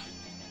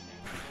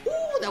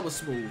 Ooh, that was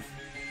smooth.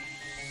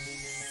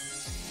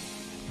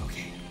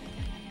 Okay.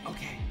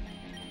 Okay.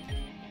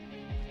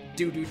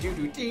 Do.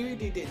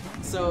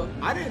 So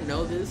I didn't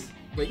know this,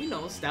 but you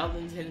know,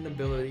 Stalion's hidden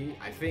ability,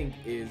 I think,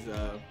 is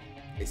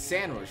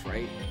Sand Rush,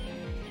 right?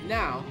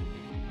 Now,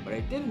 what I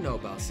didn't know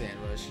about Sand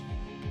Rush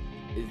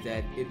is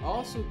that it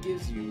also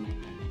gives you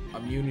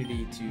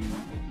immunity to.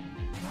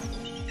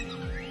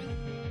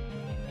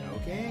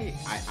 Okay,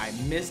 I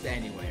missed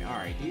anyway. All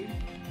right, dude.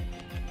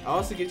 It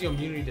also gives you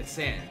immunity to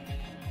sand.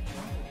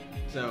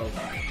 So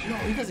no,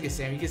 he doesn't get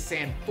sand. He gets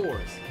sand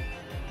force,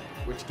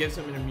 which gives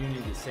him an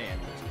immunity to sand,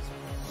 which is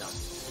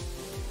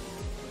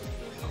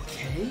no.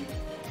 Okay.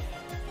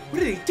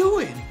 What are they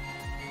doing?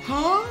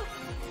 Huh?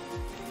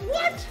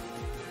 What?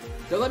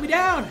 Don't let me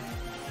down.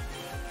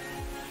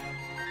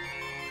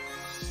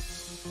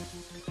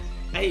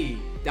 Hey,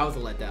 that was a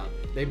letdown.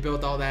 They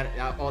built all that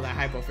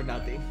hypo for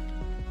nothing.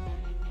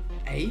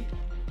 Hey,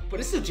 but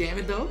it's still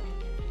jamming though.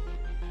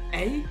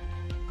 Hey,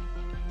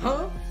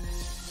 huh?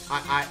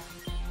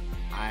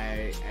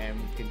 I am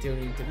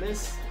continuing to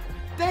miss.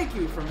 Thank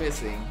you for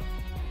missing,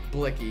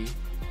 Blicky.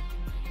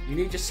 You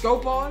need your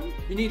scope on?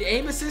 You need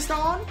aim assist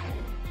on?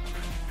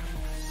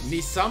 You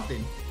need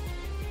something.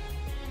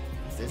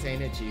 This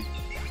ain't it, Chief.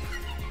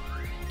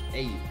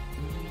 Hey.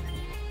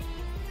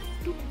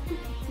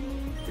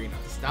 Bring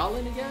out the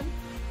Stalin again.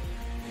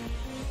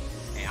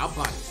 Hey, I'll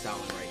body Stalin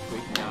right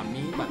quick. You know what I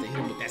mean? About to hit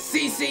him with that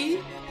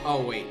CC.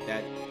 Oh wait,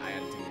 that I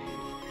had to do.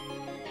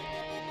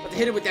 About to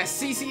hit him with that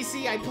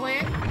CCC I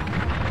planned.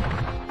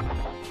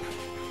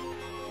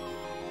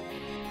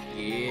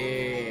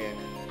 Yeah.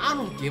 I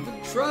don't give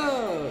a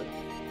truck.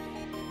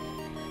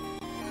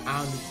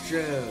 I'm the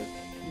drug.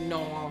 You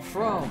know where I'm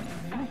from.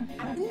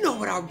 You know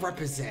what I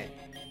represent.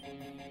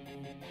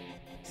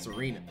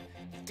 Serena.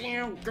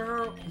 Damn,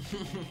 girl.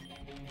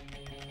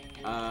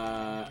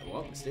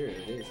 Well, Mysterio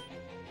it is.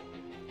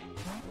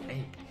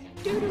 Hey.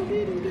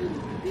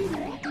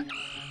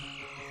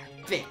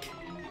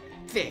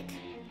 Thick.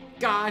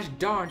 Gosh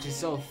darn, she's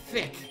so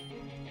thick.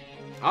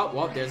 Oh,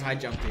 well, there's high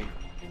jump kick.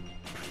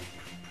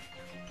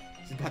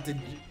 She's about to.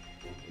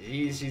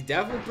 She's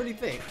definitely pretty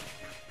thick.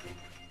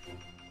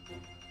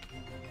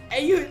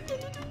 Hey, you.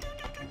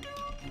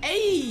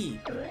 Hey.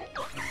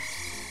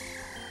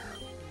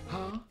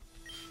 Huh?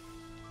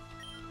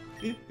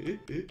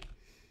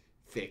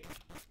 Thick.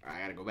 Alright,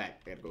 I gotta go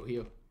back. I gotta go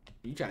heal.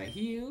 You trying to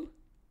heal?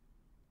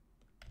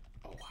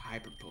 Oh,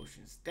 hyper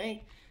potions.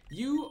 Thank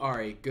you.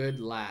 Are a good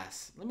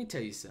lass. Let me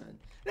tell you, son.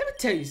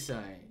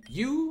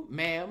 You,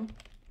 ma'am,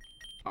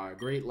 are a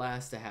great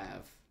lass to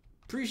have.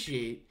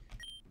 Appreciate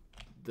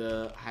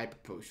the hyper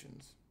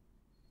potions.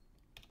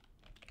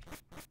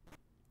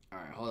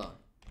 Alright, hold on.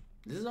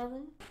 This is our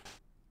room?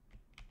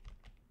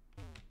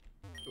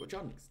 What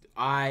y'all niggas do?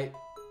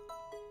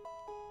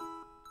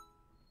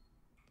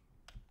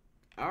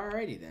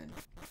 Alrighty then.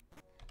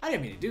 I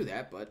didn't mean to do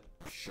that, but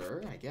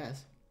sure, I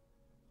guess.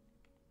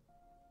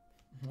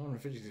 I wonder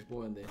if it's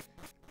exploring the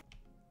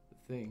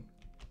thing.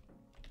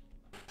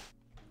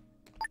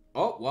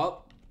 Oh,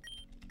 well.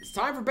 It's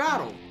time for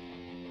battle.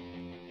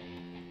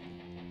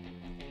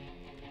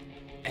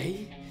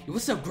 Hey,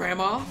 what's up,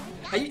 Grandma?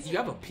 Hey, you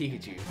have a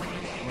Pikachu.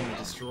 I'm gonna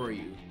destroy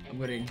you. I'm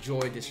gonna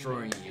enjoy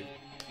destroying you.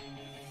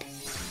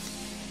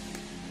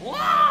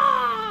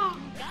 Wow!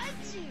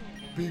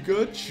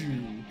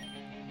 Pikachu.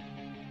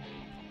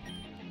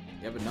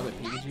 You have another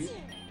Pikachu?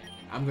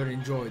 I'm gonna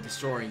enjoy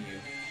destroying you.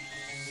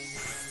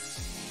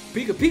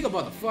 Pika,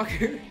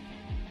 motherfucker!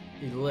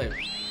 He lived.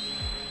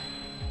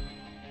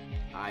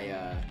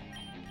 I,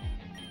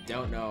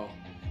 don't know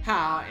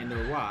how and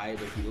or why,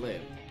 but he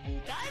lived.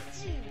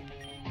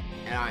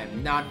 And I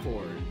am not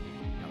forward.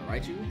 Got a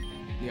Raichu?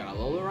 You got a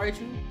Lola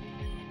Raichu?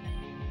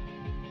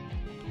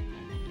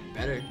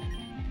 Better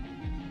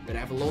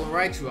have a Lola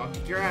Raichu, I'll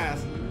kick your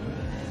ass.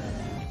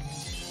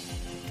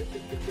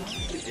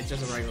 It's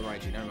just a regular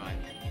Raichu, never mind.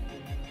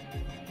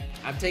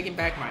 I'm taking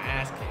back my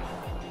ass kick.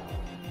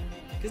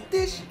 Cause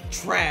this shit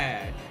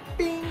trash.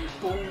 Bing,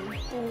 boom,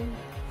 boom.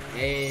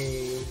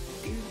 Hey.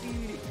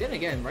 Then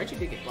again, Raichu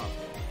did get buffed.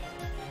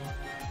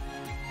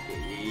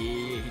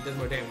 Hey, he does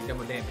more damage,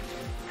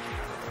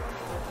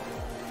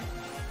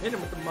 Hit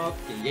him with the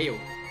motherfucking Yale.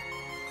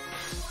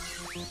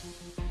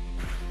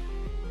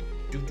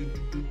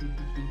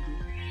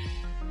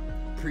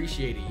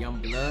 Appreciate it, young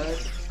blood.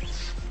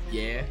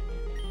 Yeah.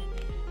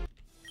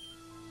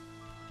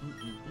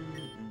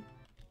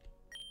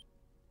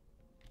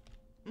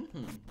 You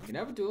can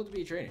never do it to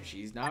be a trainer.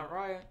 She's not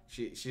right.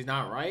 She's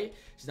not right.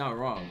 She's not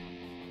wrong.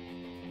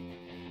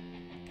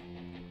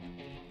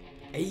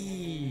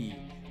 Hey,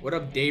 what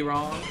up,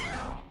 Dayron?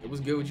 It was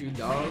good with you,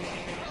 dog.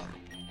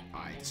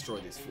 Alright, destroy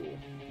this fool.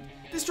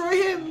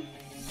 Destroy him!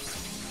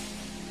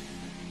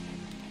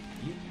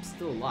 He's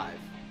still alive.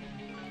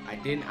 I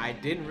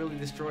didn't really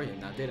destroy him,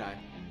 now did I?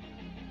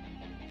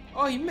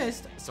 Oh, he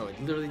missed, so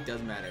it literally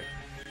doesn't matter.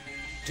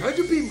 Charge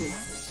your beam move.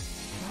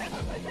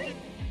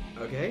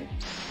 Okay.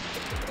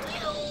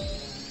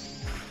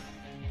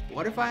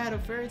 What if I had a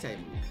fairy type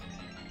move?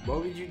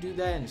 What would you do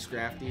then,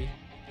 Scrafty?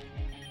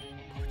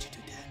 What would you do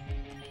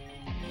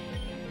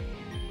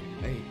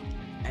then?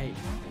 Hey.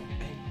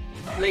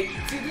 Like,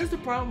 see, this is the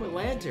problem with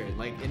Lantern.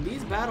 Like, in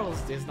these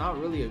battles, there's not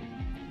really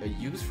a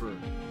use for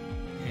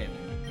him.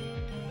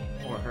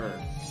 Or her.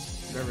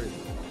 Whatever it is.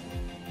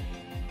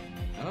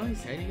 Oh,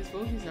 he's hiding his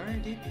focus.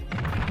 Alright, dude.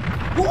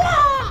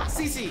 Whoa!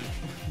 CC!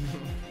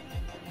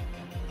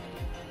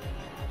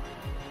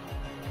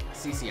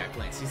 CC, I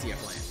plan. CC, I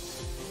plan.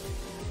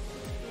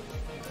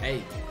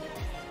 Hey.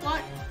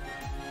 What?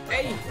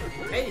 Hey!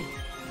 Hey!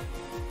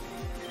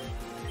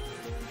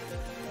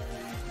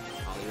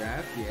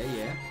 Polygraph,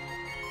 yeah.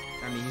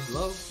 I mean, he's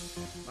low.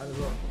 Might as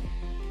well.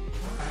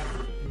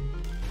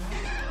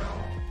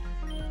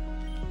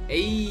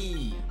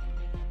 Hey!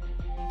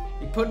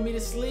 You putting me to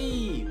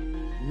sleep.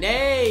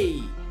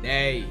 Nay!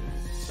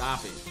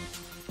 Stop it.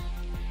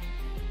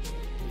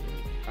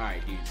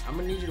 Alright, dude. I'm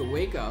gonna need you to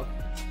wake up.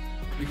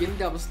 You're getting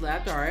double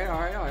slapped.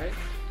 Alright.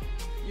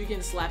 You're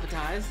getting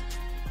slappatized.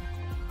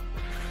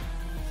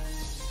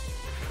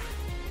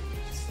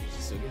 Just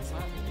still getting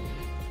slapped.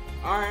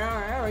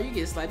 Alright. You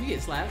get slapped.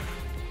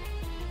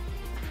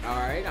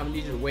 Alright, I'm gonna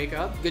need you to wake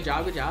up. Good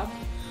job.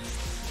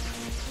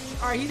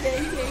 Alright, he's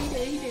dead.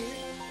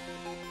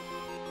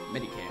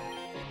 Medicam.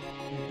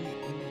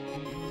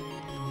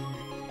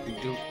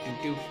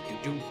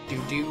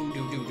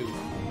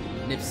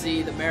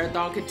 Nipsey, the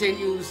marathon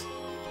continues.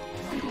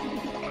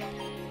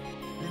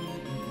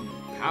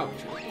 Ouch.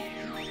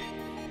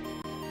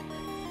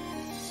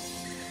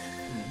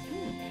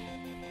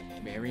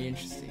 Very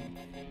interesting.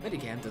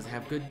 Medicam doesn't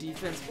have good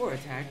defense or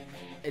attack.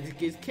 It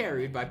gets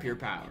carried by pure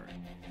power.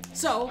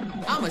 So,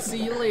 I'ma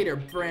see you later,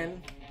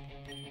 friend.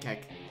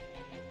 Keck.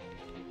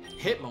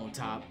 Hitmon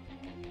top.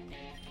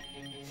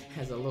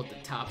 Has a look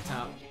at top.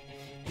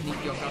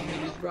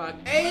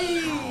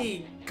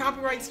 Hey!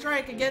 Copyright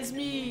strike against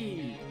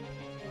me!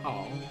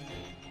 Oh,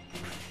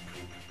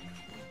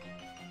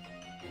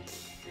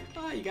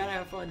 you gotta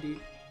have fun,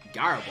 dude.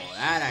 Garble,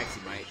 that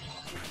actually might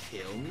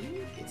kill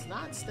me. It's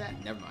not stab.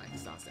 Never mind,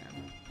 it's not stab.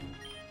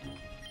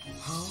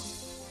 Huh?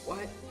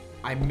 What?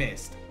 I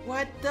missed.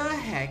 What the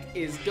heck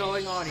is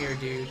going on here,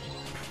 dude?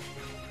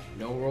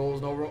 No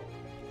rolls.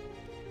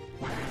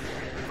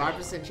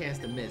 5% chance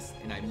to miss,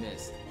 and I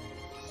missed.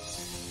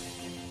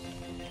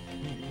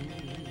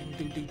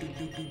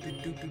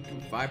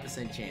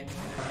 5% chance.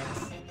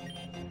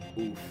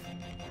 Oof.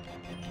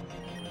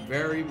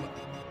 Very.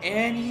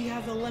 And he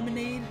has a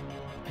lemonade.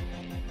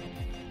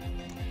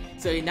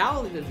 So he not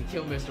only does he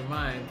kill Mr.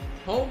 Mime,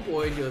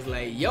 homeboy just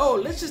like, yo,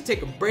 let's just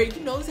take a break.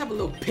 You know, let's have a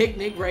little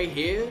picnic right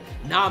here.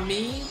 Not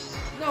me.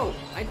 No,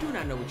 I do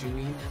not know what you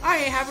mean. I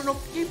ain't having no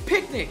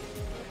picnic.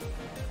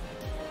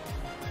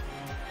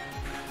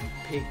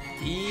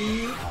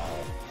 Piggy.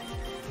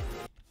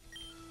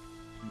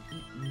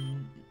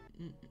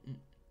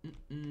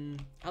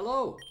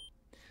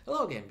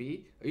 Hello again,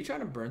 B. Are you trying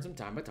to burn some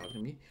time by talking to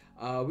me?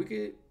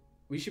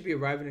 We should be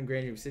arriving in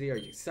Grand River City. Are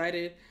you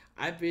excited?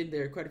 I've been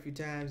there quite a few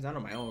times, not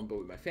on my own, but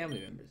with my family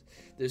members.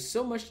 There's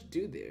so much to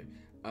do there.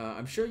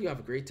 I'm sure you'll have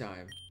a great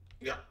time.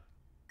 Yeah.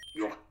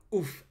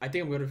 Oof. I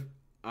think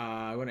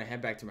I'm gonna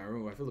head back to my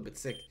room. I feel a bit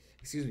sick.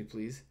 Excuse me,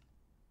 please.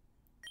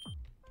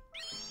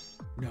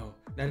 No,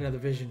 not another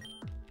vision.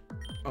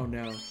 Oh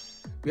no.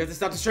 We have to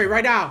stop this train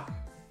right now.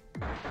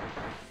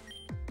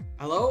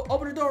 Hello?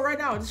 Open the door right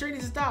now. This train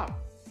needs to stop.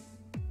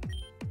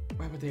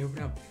 Why would they open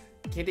up?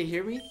 Can't they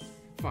hear me?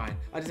 Fine.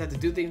 I just have to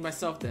do things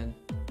myself then.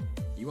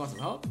 You want some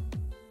help?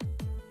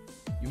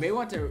 You may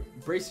want to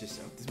brace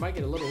yourself. This might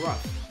get a little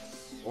rough.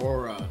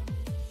 Or,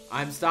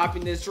 I'm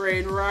stopping this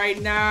train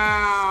right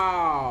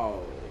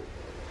now.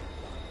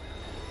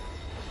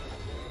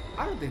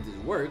 I don't think this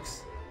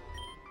works.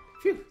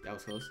 Phew, that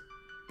was close.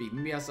 Beat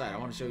me outside. I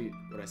want to show you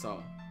what I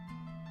saw.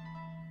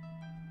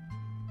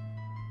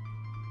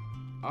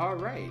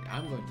 Alright,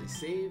 I'm going to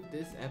save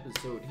this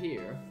episode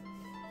here.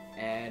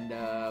 And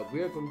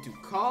we're going to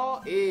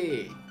call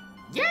it.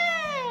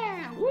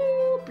 Yeah! Woo!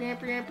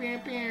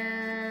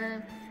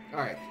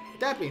 Alright, with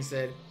that being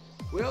said,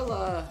 we'll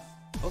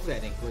hopefully I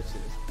didn't glitch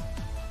this.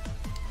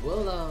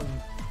 We'll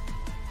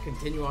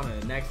continue on in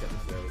the next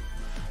episode.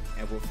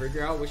 And we'll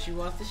figure out what she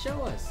wants to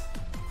show us.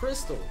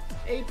 Crystal,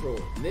 April,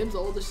 Nim's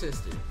older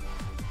sister.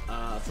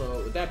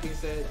 So with that being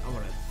said, I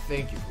want to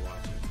thank you for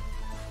watching.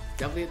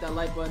 Definitely hit that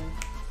like button,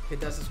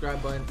 hit that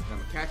subscribe button, and I'm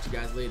gonna catch you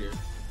guys later.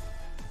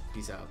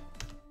 Peace out.